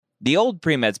The Old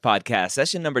Pre-Meds Podcast,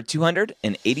 session number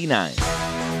 289.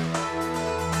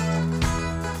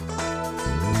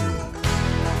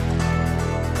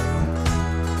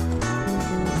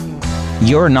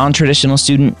 You're a non-traditional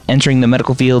student entering the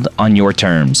medical field on your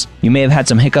terms. You may have had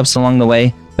some hiccups along the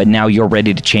way, but now you're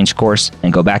ready to change course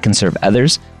and go back and serve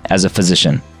others as a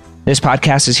physician. This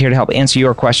podcast is here to help answer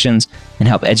your questions and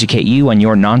help educate you on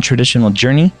your non-traditional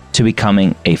journey to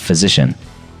becoming a physician.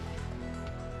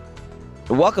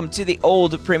 Welcome to the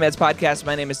Old Pre-Meds Podcast.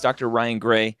 My name is Dr. Ryan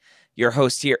Gray, your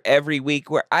host here every week,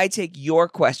 where I take your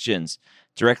questions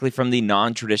directly from the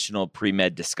non-traditional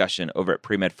pre-med discussion over at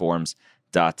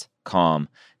premedforums.com.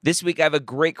 This week, I have a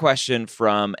great question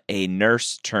from a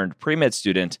nurse turned pre-med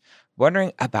student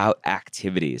wondering about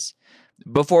activities.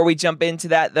 Before we jump into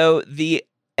that, though, the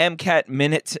MCAT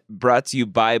Minute brought to you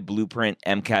by Blueprint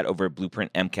MCAT over at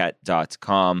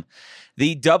blueprintmcat.com.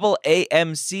 The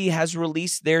AAMC has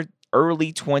released their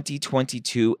early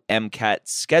 2022 MCAT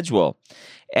schedule.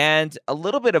 And a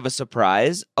little bit of a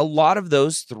surprise, a lot of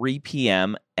those 3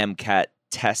 p.m. MCAT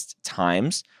test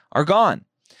times are gone.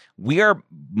 We are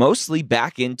mostly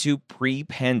back into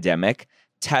pre-pandemic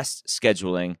test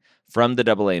scheduling from the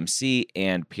AAMC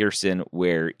and Pearson,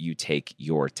 where you take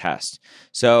your test.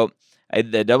 So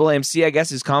the AAMC, I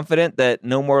guess, is confident that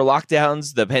no more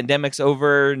lockdowns, the pandemic's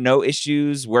over, no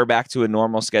issues, we're back to a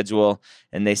normal schedule,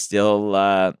 and they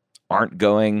still aren't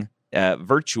going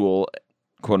virtual,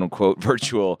 quote unquote,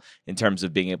 virtual in terms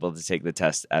of being able to take the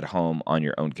test at home on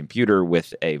your own computer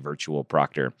with a virtual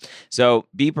proctor. So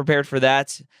be prepared for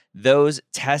that. Those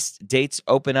test dates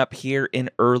open up here in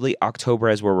early October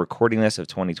as we're recording this of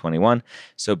 2021.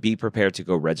 So be prepared to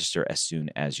go register as soon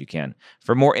as you can.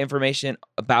 For more information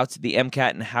about the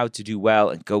MCAT and how to do well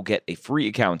and go get a free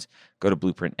account, go to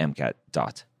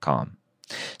blueprintmcat.com.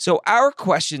 So our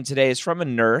question today is from a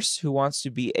nurse who wants to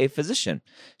be a physician.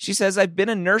 She says, I've been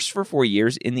a nurse for 4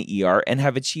 years in the ER and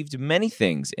have achieved many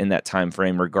things in that time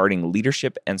frame regarding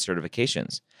leadership and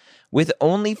certifications. With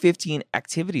only 15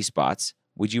 activity spots,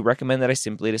 would you recommend that I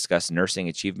simply discuss nursing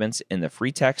achievements in the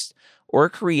free text or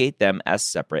create them as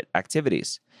separate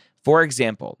activities? For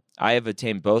example, I have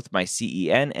obtained both my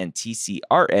CEN and TCRN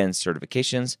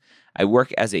certifications. I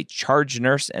work as a charge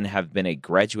nurse and have been a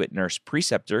graduate nurse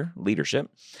preceptor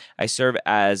leadership. I serve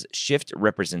as shift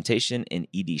representation in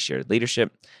ED shared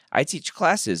leadership. I teach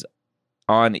classes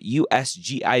on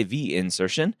USGIV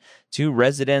insertion to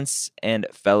residents and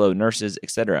fellow nurses,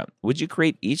 etc. Would you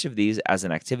create each of these as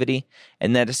an activity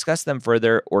and then discuss them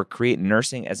further, or create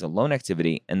nursing as a lone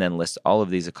activity and then list all of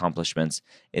these accomplishments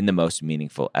in the most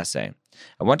meaningful essay?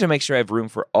 I want to make sure I have room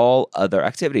for all other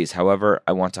activities. However,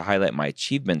 I want to highlight my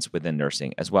achievements within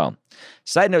nursing as well.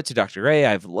 Side note to Dr. Gray,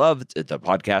 I've loved the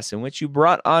podcast in which you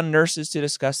brought on nurses to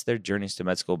discuss their journeys to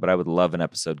med school, but I would love an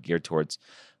episode geared towards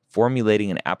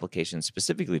formulating an application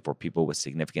specifically for people with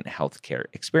significant healthcare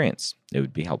experience. It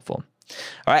would be helpful.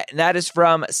 All right, and that is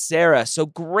from Sarah. So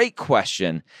great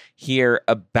question here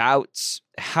about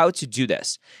how to do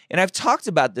this. And I've talked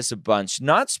about this a bunch,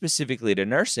 not specifically to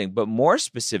nursing, but more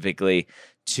specifically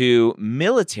to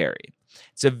military.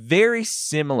 It's a very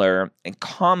similar and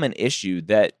common issue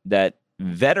that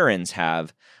veterans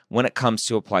have when it comes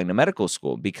to applying to medical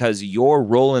school, because your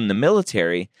role in the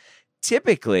military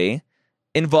typically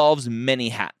involves many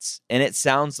hats. And it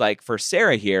sounds like for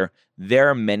Sarah here, there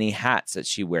are many hats that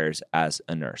she wears as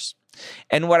a nurse.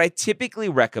 And what I typically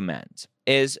recommend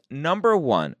is, number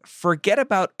one, forget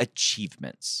about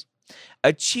achievements.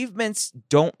 Achievements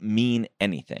don't mean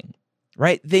anything,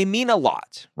 right? They mean a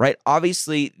lot, right?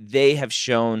 Obviously, they have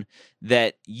shown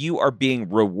that you are being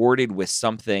rewarded with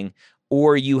something,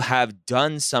 or you have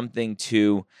done something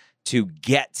to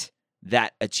get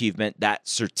that achievement, that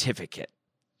certificate.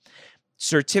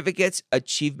 Certificates,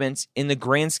 achievements, in the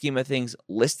grand scheme of things,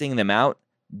 listing them out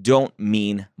don't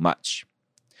mean much.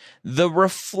 The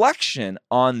reflection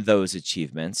on those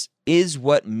achievements is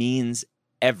what means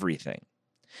everything.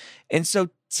 And so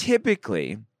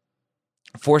typically,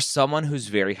 for someone who's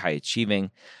very high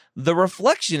achieving, the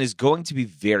reflection is going to be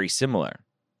very similar,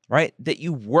 right? That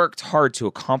you worked hard to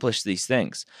accomplish these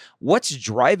things. What's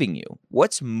driving you?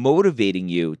 What's motivating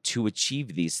you to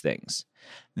achieve these things?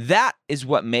 That is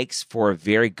what makes for a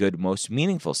very good, most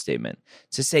meaningful statement.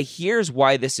 To say, here's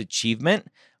why this achievement,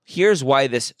 here's why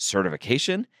this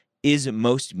certification is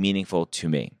most meaningful to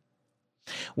me.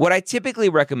 What I typically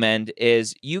recommend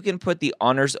is you can put the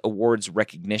honors, awards,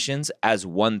 recognitions as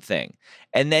one thing,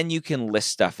 and then you can list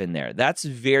stuff in there. That's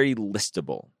very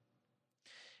listable.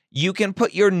 You can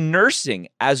put your nursing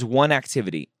as one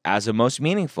activity, as a most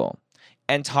meaningful,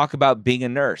 and talk about being a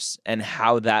nurse and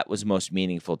how that was most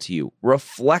meaningful to you.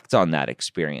 Reflect on that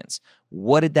experience.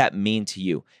 What did that mean to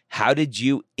you? How did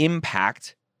you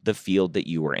impact the field that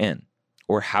you were in?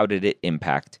 Or how did it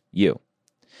impact you?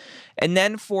 And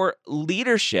then for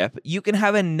leadership, you can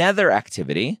have another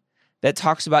activity that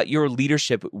talks about your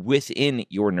leadership within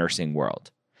your nursing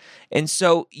world. And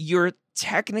so you're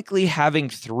technically having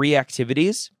 3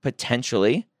 activities,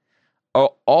 potentially,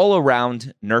 all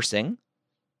around nursing.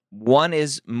 One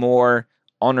is more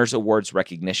honors, awards,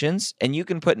 recognitions, and you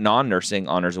can put non-nursing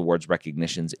honors, awards,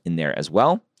 recognitions in there as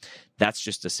well. That's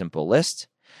just a simple list.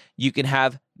 You can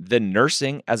have the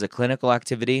nursing as a clinical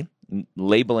activity,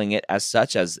 labeling it as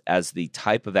such as the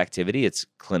type of activity, it's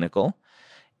clinical.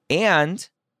 And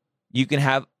you can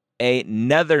have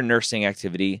another nursing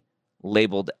activity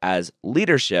labeled as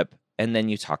leadership, and then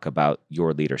you talk about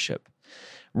your leadership.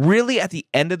 Really, at the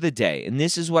end of the day, and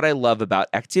this is what I love about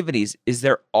activities, is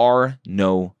there are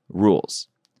no rules.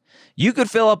 You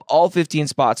could fill up all 15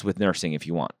 spots with nursing if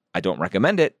you want. I don't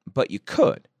recommend it, but you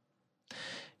could.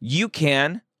 You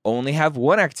can only have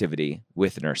one activity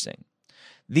with nursing.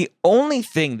 The only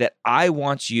thing that I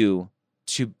want you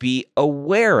to be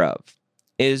aware of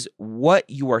is what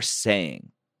you are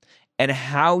saying and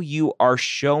how you are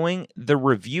showing the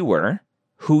reviewer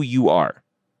who you are.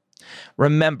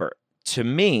 Remember, to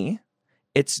me,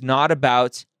 it's not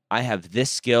about, I have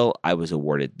this skill, I was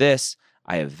awarded this,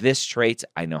 I have this trait,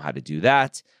 I know how to do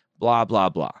that, blah, blah,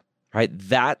 blah, right?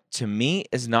 That, to me,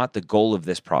 is not the goal of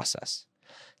this process.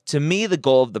 To me, the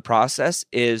goal of the process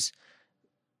is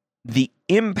the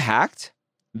impact,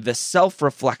 the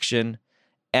self-reflection,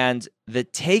 and the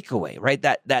takeaway, right?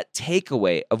 That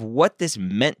takeaway of what this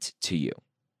meant to you.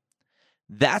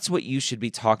 That's what you should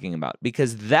be talking about,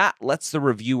 because that lets the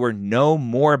reviewer know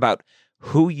more about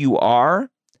who you are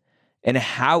and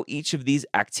how each of these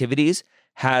activities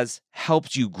has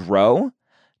helped you grow,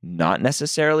 not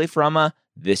necessarily from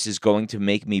this is going to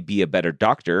make me be a better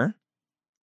doctor,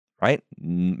 right?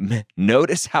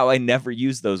 Notice how I never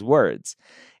use those words.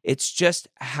 It's just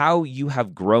how you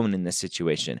have grown in this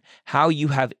situation, how you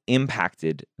have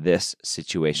impacted this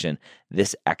situation,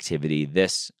 this activity,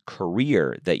 this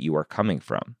career that you are coming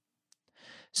from.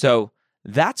 So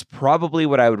that's probably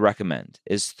what I would recommend,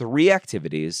 is 3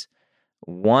 activities.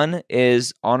 One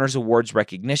is honors, awards,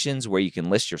 recognitions, where you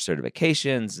can list your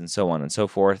certifications and so on and so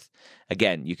forth.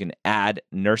 Again, you can add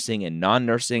nursing and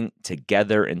non-nursing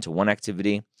together into one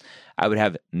activity. I would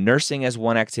have nursing as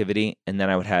one activity, and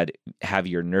then I would have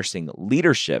your nursing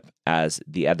leadership as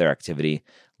the other activity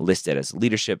listed as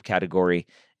leadership category,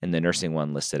 and the nursing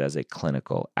one listed as a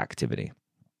clinical activity.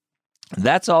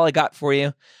 That's all I got for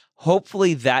you.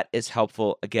 Hopefully that is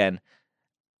helpful. Again,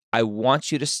 I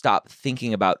want you to stop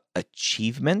thinking about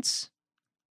achievements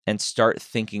and start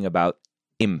thinking about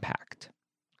impact,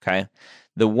 okay?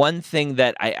 The one thing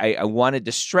that I wanted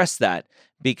to stress that,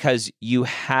 because you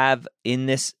have in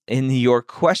your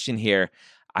question here,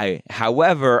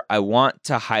 however, I want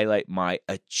to highlight my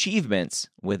achievements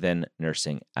within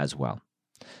nursing as well.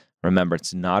 Remember,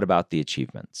 it's not about the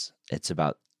achievements. It's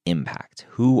about impact.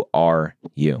 Who are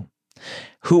you?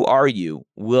 Who are you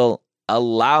will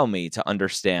allow me to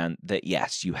understand that,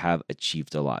 yes, you have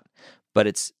achieved a lot, but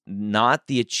it's not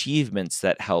the achievements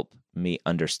that help me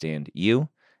understand you.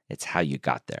 It's how you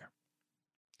got there.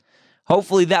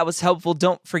 Hopefully that was helpful.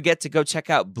 Don't forget to go check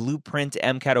out Blueprint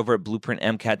MCAT over at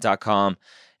blueprintmcat.com.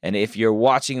 And if you're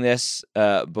watching this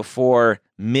before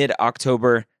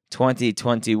mid-October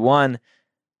 2021,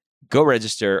 go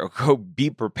register, or go be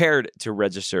prepared to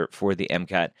register for the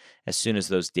MCAT as soon as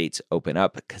those dates open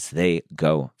up, because they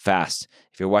go fast.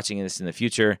 If you're watching this in the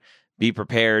future, be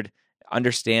prepared.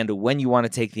 Understand when you want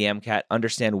to take the MCAT.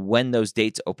 Understand when those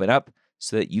dates open up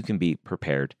so that you can be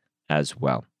prepared as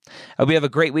well. I hope you have a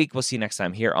great week. We'll see you next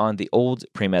time here on the Old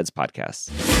Pre-Meds Podcast.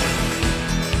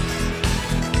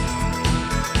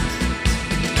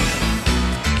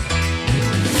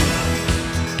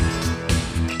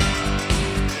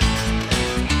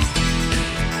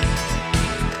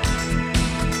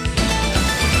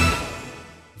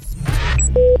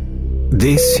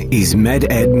 This is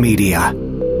MedEd Media.